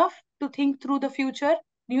creative enough to think through the future?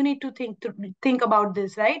 You need to think about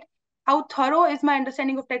this, right? How thorough is my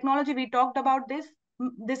understanding of technology? We talked about this.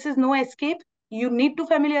 This is no escape. You need to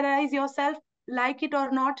familiarize yourself, like it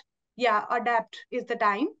or not. Yeah, adapt is the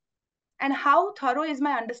time. And how thorough is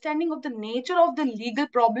my understanding of the nature of the legal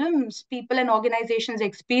problems people and organizations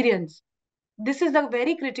experience? This is a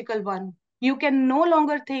very critical one. You can no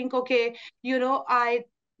longer think, okay, I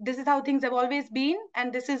this is how things have always been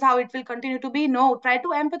and this is how it will continue to be. No, try to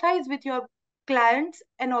empathize with your clients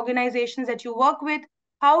and organizations that you work with.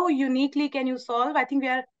 How uniquely can you solve? I think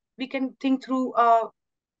we can think through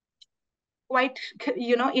quite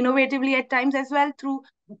innovatively at times as well, through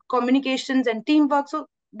communications and teamwork. So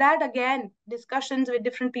that, again, discussions with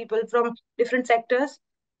different people from different sectors,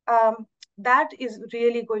 that is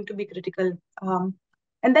really going to be critical.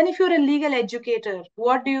 And then if you're a legal educator,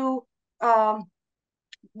 what do you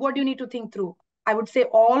need to think through? I would say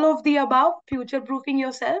all of the above: future proofing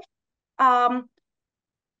yourself, All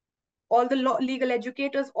the legal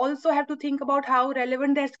educators also have to think about how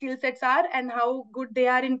relevant their skill sets are and how good they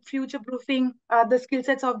are in future proofing the skill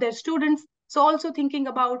sets of their students. So also thinking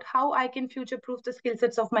about how I can future proof the skill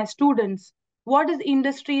sets of my students. What is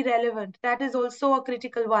industry relevant? That is also a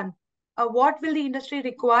critical one. What will the industry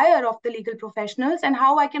require of the legal professionals and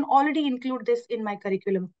how I can already include this in my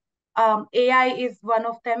curriculum? AI is one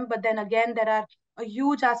of them, but then again, there are a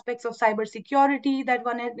huge aspects of cybersecurity that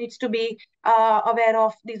one needs to be aware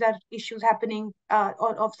of. These are issues happening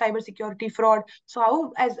of cybersecurity fraud. So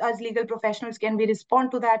how, as legal professionals, can we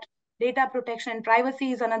respond to that? Data protection and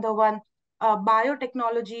privacy is another one.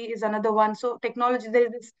 Biotechnology is another one. So technology, there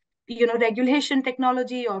is this, regulation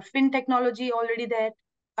technology or fin technology already there.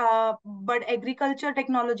 But agriculture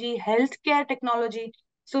technology, healthcare technology.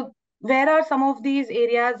 So where are some of these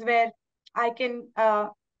areas where I can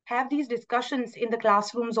have these discussions in the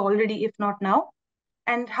classrooms already, if not now?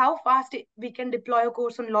 And how fast we can deploy a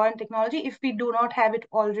course on law and technology if we do not have it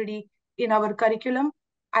already in our curriculum?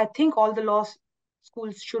 I think all the law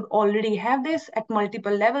schools should already have this at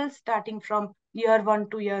multiple levels, starting from year 1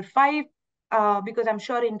 to year 5, because I'm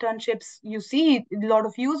sure internships, you see a lot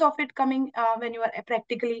of use of it coming when you are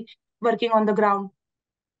practically working on the ground.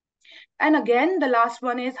 And again, the last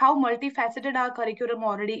one is how multifaceted our curriculum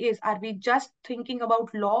already is. Are we just thinking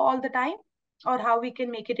about law all the time, or how we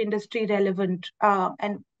can make it industry relevant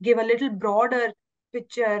and give a little broader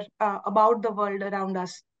picture about the world around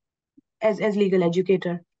us as legal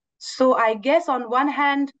educator? So I guess on one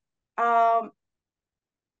hand, um,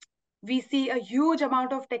 we see a huge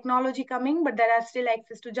amount of technology coming, but there are still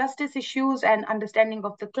access to justice issues and understanding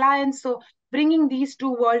of the clients. So bringing these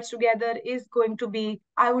two worlds together is going to be,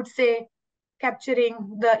 I would say,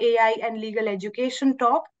 capturing the AI and legal education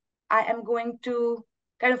talk. I am going to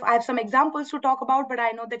I have some examples to talk about, but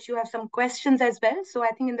I know that you have some questions as well. So I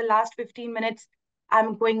think in the last 15 minutes,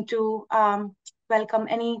 I'm going to welcome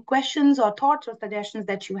any questions or thoughts or suggestions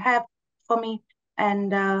that you have for me.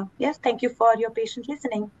 And yes, thank you for your patient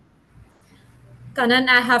listening. Kanan,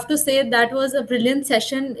 I have to say that was a brilliant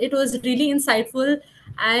session. It was really insightful.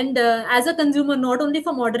 And as a consumer, not only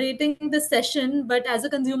for moderating this session, but as a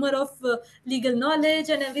consumer of legal knowledge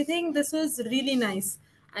and everything, this was really nice.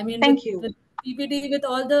 I mean, Thank you. with PPT, with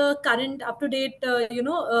all the current up to date,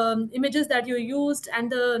 images that you used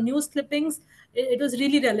and the news clippings, it was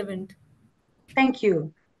really relevant. Thank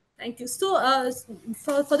you. Thank you. So,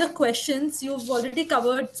 for the questions, you've already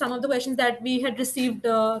covered some of the questions that we had received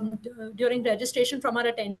during registration from our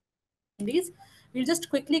attendees. We'll just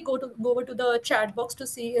quickly go over to the chat box to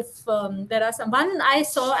see if there are some. One I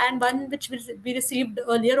saw and one which we received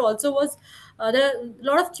earlier also was there are a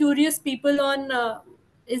lot of curious people on.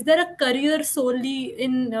 Is there a career solely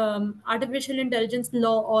in artificial intelligence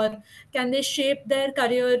law, or can they shape their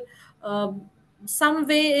career some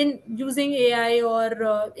way in using AI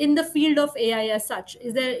or in the field of AI as such?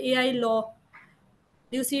 Is there AI law?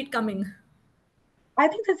 Do you see it coming? I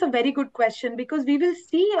think that's a very good question because we will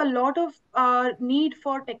see a lot of need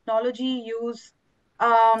for technology use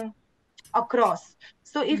um, across.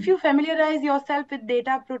 So if you familiarize yourself with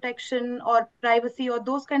data protection or privacy or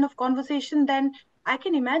those kind of conversation, then I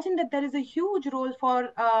can imagine that there is a huge role for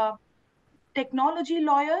technology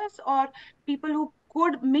lawyers or people who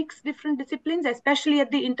could mix different disciplines, especially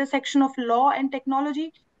at the intersection of law and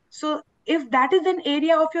technology. So if that is an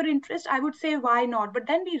area of your interest, I would say why not? But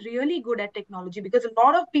then be really good at technology because a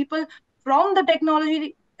lot of people from the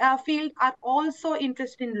technology field are also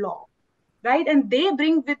interested in law, right? And they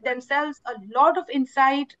bring with themselves a lot of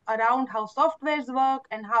insight around how softwares work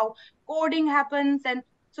and how coding happens. And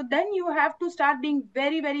so then you have to start being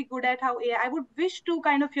very, very good at how AI. I would wish to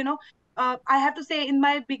I have to say in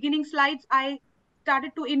my beginning slides, I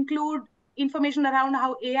started to include information around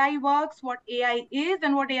how AI works, what AI is,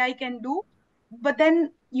 and what AI can do. But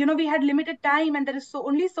then, we had limited time and there is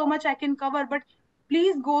only so much I can cover. But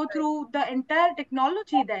please go through the entire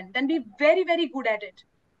technology then be very, very good at it.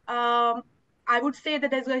 I would say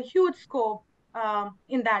that there's a huge scope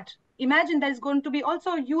in that. Imagine there's going to be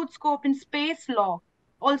also a huge scope in space law,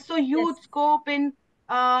 also huge Yes. scope in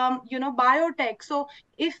biotech. So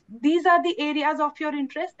if these are the areas of your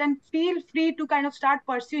interest, then feel free to kind of start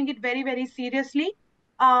pursuing it very, very seriously.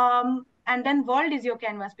 And then world is your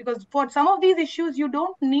canvas because for some of these issues, you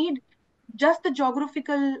don't need just the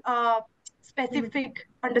geographical specific Yes.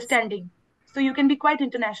 understanding. So you can be quite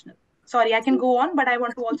international. Sorry, I can go on, but I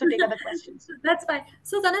want to also take other questions. That's fine.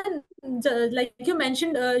 So, Kanan, like you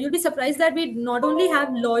mentioned, you'll be surprised that we not only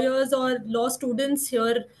have lawyers or law students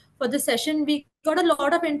here for the session. We got a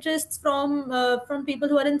lot of interests from people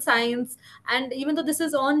who are in science, and even though this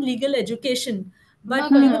is on legal education,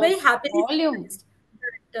 But we were very happily volume. surprised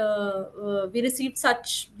that we received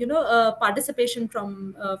such, participation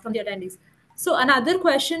from the attendees. So another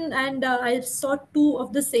question, and I saw two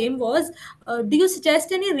of the same was, do you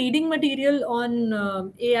suggest any reading material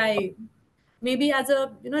on AI, maybe as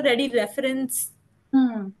a ready reference?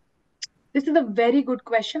 Hmm. This is a very good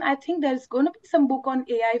question. I think there's going to be some book on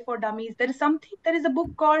AI for dummies. There is a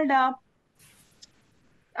book called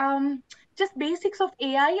um, just basics of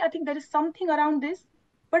AI. I think there is something around this.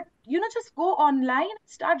 But just go online and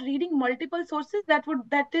start reading multiple sources. That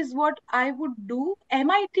is what I would do.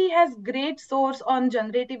 MIT has great source on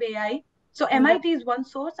generative AI. So Right. MIT is one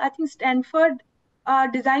source. I think Stanford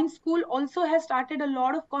Design School also has started a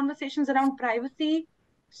lot of conversations around privacy.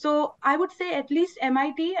 So I would say at least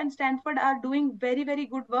MIT and Stanford are doing very, very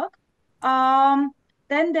good work. Um,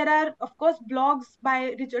 then there are, of course, blogs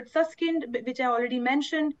by Richard Susskind, which I already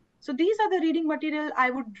mentioned. So these are the reading material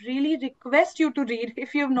I would really request you to read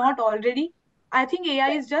if you have not already. I think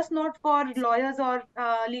AI is just not for lawyers or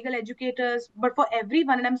legal educators, but for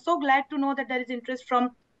everyone. And I'm so glad to know that there is interest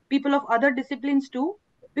from people of other disciplines too.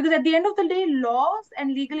 Because at the end of the day, laws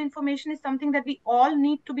and legal information is something that we all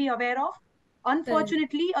need to be aware of. Correct.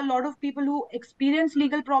 Unfortunately, a lot of people who experience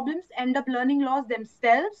legal problems end up learning laws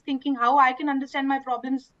themselves, thinking how I can understand my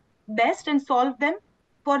problems best and solve them.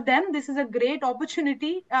 For them, this is a great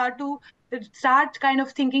opportunity to start kind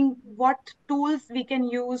of thinking what tools we can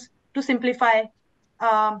use to simplify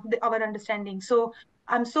our understanding. So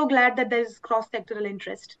I'm so glad that there is cross-sectoral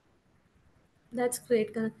interest. That's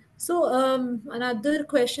great, Karan. So, another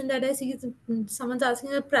question that I see is, someone's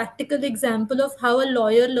asking a practical example of how a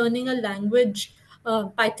lawyer learning a language,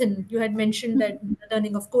 Python. You had mentioned that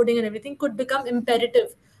learning of coding and everything could become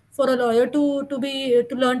imperative for a lawyer to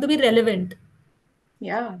learn to be relevant.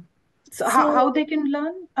 Yeah. So how So, they can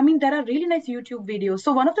learn? I mean, there are really nice YouTube videos.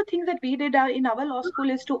 So one of the things that we did in our law school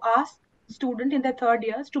is to ask students in their third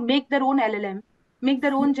years to make their own LLM, make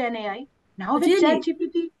their own Gen AI. Now with really,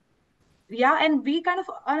 ChatGPT, yeah, and we kind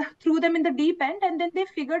of threw them in the deep end, and then they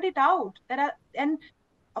figured it out. And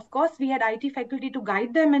of course we had IT faculty to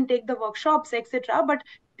guide them and take the workshops, etc. But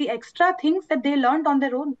the extra things that they learned on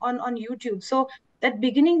their own on YouTube. So that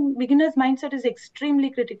beginner's mindset is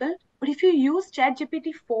extremely critical. But if you use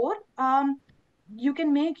ChatGPT 4, you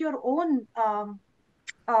can make your own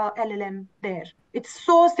LLM there. It's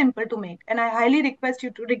so simple to make, and I highly request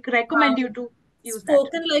you to recommend you wow. to use that.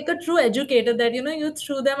 Spoken like a true educator, that you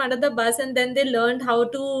threw them under the bus and then they learned how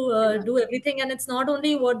to Yeah. do everything. And it's not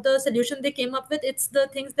only what the solution they came up with, it's the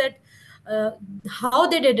things that uh, how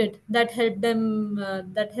they did it that helped them,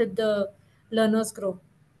 that helped the learners grow.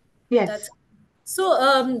 That's Yes. so.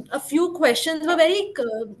 A few questions were very,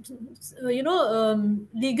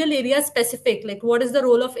 legal area specific. Like, what is the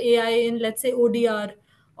role of AI in, let's say, ODR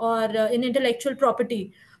or in intellectual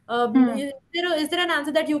property? Hmm. Is there an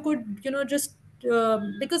answer that you could, just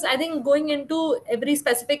because I think going into every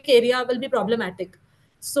specific area will be problematic.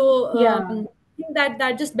 So Yeah. I think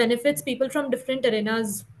that just benefits people from different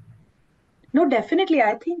arenas. No, definitely.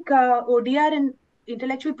 I think ODR and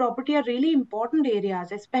intellectual property are really important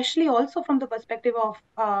areas, especially also from the perspective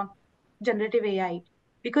of generative AI.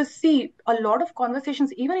 Because, see, a lot of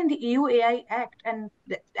conversations, even in the EU AI Act, and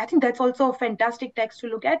I think that's also a fantastic text to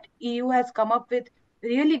look at. EU has come up with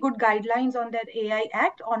really good guidelines on their AI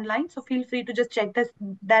Act online, so feel free to just check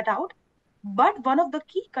that out. But one of the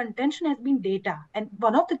key contention has been data. And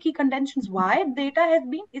one of the key contentions why data has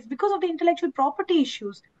been is because of the intellectual property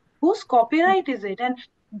issues. Whose copyright is it? And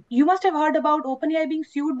you must have heard about OpenAI being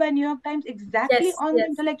sued by New York Times exactly Yes, on the yes.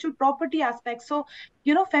 intellectual property aspect. So,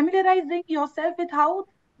 familiarizing yourself with how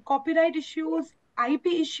copyright issues, IP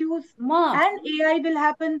issues, அம்மா and AI will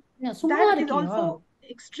happen, நான் சும்மா that is இருக்கியா? also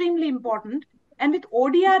extremely important. And with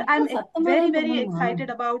ODR, ரொம்ப I'm சத்தமா very, தான் very பண்ணணுமா? excited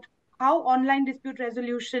about how online dispute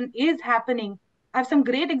resolution is happening. I have some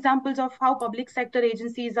great examples of how public sector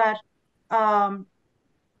agencies are.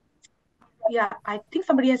 Yeah, I think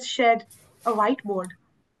somebody has shared a whiteboard.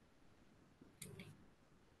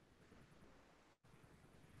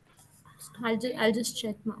 I'll just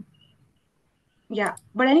check now. Yeah,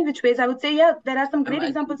 but any which ways, I would say, yeah, there are some Ma'am, great I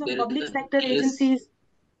think examples of there is public a sector case. agencies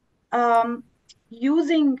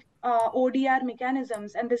using ODR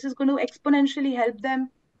mechanisms, and this is going to exponentially help them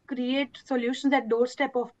create solutions at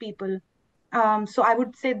doorstep of people. So I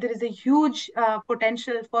would say there is a huge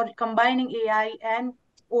potential for combining AI and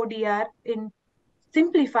ODR in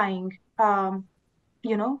simplifying,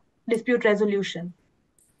 dispute resolution.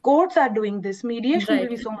 Courts are doing this. Mediation will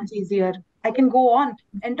Right. be so much easier. I can go on.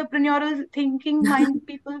 Entrepreneurial thinking mind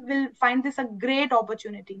people will find this a great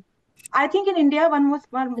opportunity. I think in India, one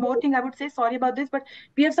more thing I would say, sorry about this, but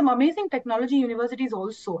we have some amazing technology universities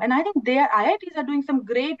also. And I think their IITs are doing some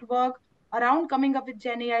great work around coming up with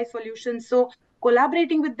Gen AI solutions. So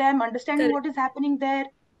collaborating with them, understanding Correct. what is happening there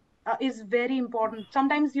is very important.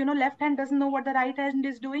 Sometimes, left hand doesn't know what the right hand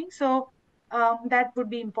is doing. So that would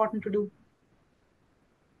be important to do.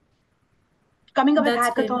 Coming up with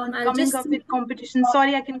That's great, ma'am. hackathon, I'll coming just up with competition.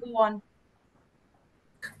 Sorry, I can go on.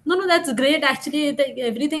 no, that's great. Actually,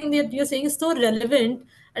 everything that you're saying is so relevant,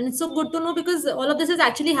 and it's so good to know because all of this is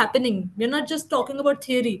actually happening. We're not just talking about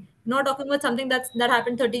theory. We're not talking about something that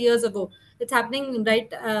happened 30 years ago. It's happening right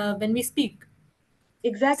when we speak.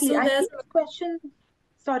 Exactly. So I there's see this question,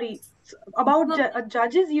 sorry, about no,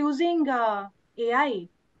 judges using AI.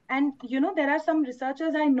 And, there are some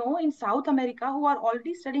researchers I know in South America who are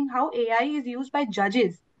already studying how AI is used by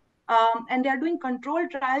judges. And they are doing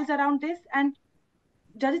controlled trials around this. And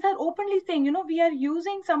judges are openly saying, we are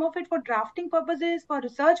using some of it for drafting purposes, for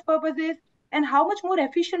research purposes, and how much more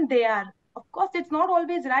efficient they are. Of course, it's not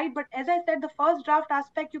always right, but as I said, the first draft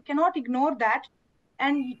aspect, you cannot ignore that.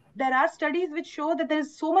 And there are studies which show that there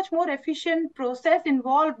is so much more efficient process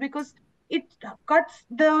involved because it cuts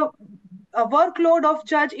the workload of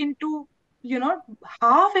judge into,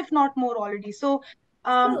 half, if not more already. So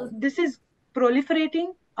so this is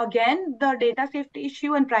proliferating. Again, the data safety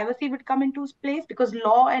issue and privacy would come into place because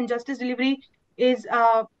law and justice delivery is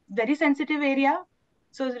a very sensitive area.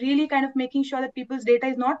 So it's really kind of making sure that people's data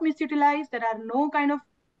is not misutilized. There are no kind of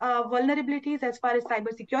vulnerabilities as far as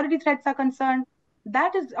cybersecurity threats are concerned.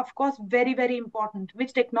 That is, of course, very, very important.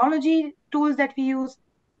 Which technology tools that we use.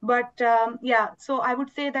 But yeah, so I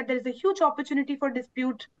would say that there is a huge opportunity for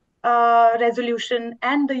dispute resolution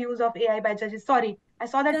and the use of AI by judges. Sorry, I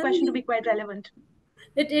saw that question to be quite relevant.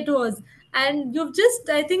 it was. And you've just,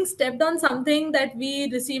 I think, stepped on something that we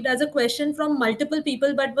received as a question from multiple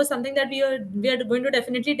people, but was something that we are going to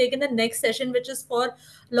definitely take in the next session, which is for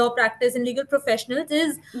law practice and legal professionals.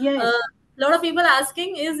 Is Yes. a lot of people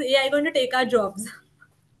asking, is AI going to take our jobs?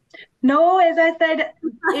 No, as I said,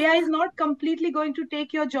 AI is not completely going to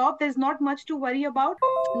take your job. There's not much to worry about.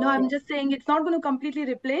 No, I'm just saying it's not going to completely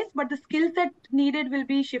replace, but the skill set needed will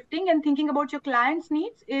be shifting, and thinking about your client's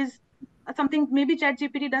needs is something maybe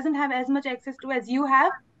ChatGPT doesn't have as much access to as you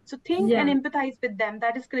have. So think and Yeah. empathize with them.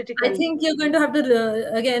 That is I critical. think you're going to have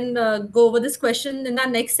to again go over this question in our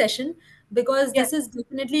next session because Yes. this is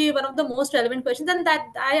definitely one of the most relevant questions, and that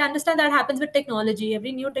I understand that happens with technology.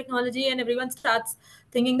 Every new technology, and everyone starts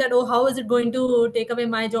thinking that, oh, how is it going to take away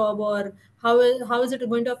my job, or how is it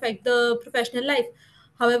going to affect the professional life?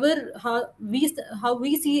 However, how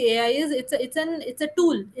we see AI is it's a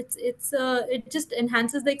tool. It just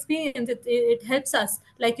enhances the experience. It helps us.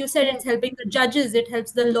 Like you said, Yes. it's helping the judges. It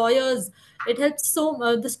helps the lawyers. It helps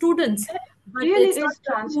the students. It But really it's not is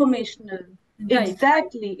going to transformational. right.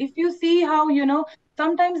 Exactly. If you see how,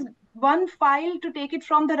 sometimes one file to take it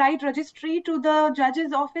from the right registry to the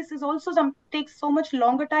judge's office is also takes so much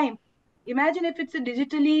longer time. Imagine if it's a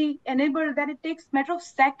digitally enabled, then it takes matter of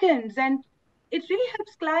seconds, and it really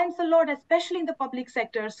helps clients a lot, especially in the public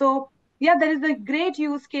sector. So yeah, there is a great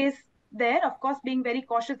use case there. Of course, being very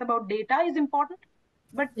cautious about data is important,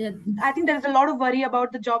 but Yeah. I think there is a lot of worry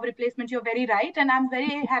about the job replacement. You're very right. And I'm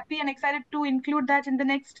very happy and excited to include that in the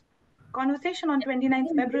next conversation on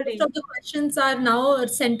 29th Most February. of the questions are now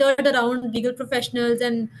centered around legal professionals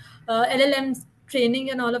and LLMs training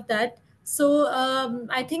and all of that. So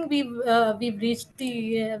I think we've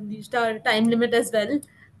reached our time limit as well.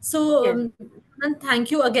 So Yes. and thank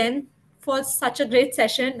you again for such a great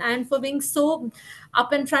session and for being so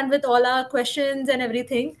up in front with all our questions and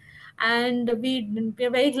everything. And we're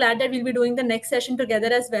very glad that we'll be doing the next session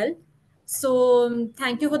together as well. So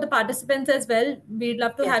thank you for the participants as well. We'd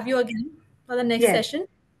love to Yes. have you again for the next Yes. session.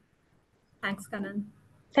 Thanks, Kanan.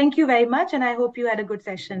 Thank you very much. And I hope you had a good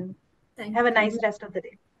session. Thank Have a you. nice rest of the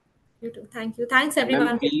day. You too. Thank you. Thanks, Ma'am,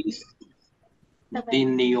 everyone. please, Bye the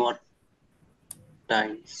bye. New York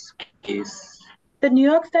Times case. The New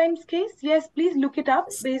York Times case, yes, please look it up.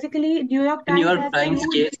 Basically, New York The New Times York has Times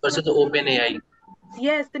sued. case versus the OpenAI.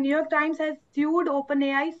 Yes, the New York Times has sued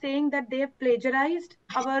OpenAI, saying that they have plagiarized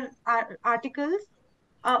our articles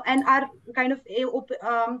and are kind of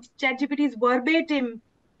ChatGPT's verbatim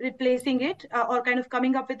replacing it or kind of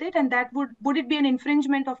coming up with it, and that would it be an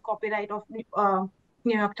infringement of copyright of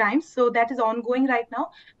New York Times? So that is ongoing right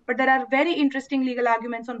now, but there are very interesting legal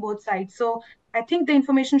arguments on both sides. So I think the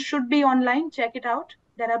information should be online. Check it out.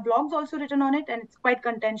 There are blogs also written on it, and it's quite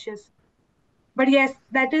contentious. But yes,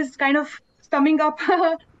 that is kind of summing up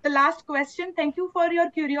the last question. Thank you for your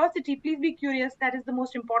curiosity. Please be curious. That is the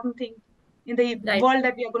most important thing in the Right. world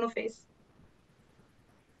that we are going to face.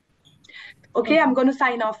 Okay, I'm going to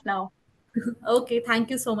sign off now. Okay, thank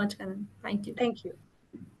you so much, Kanan. Thank you. Thank you.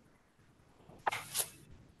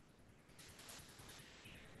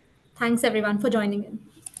 Thanks everyone for joining in.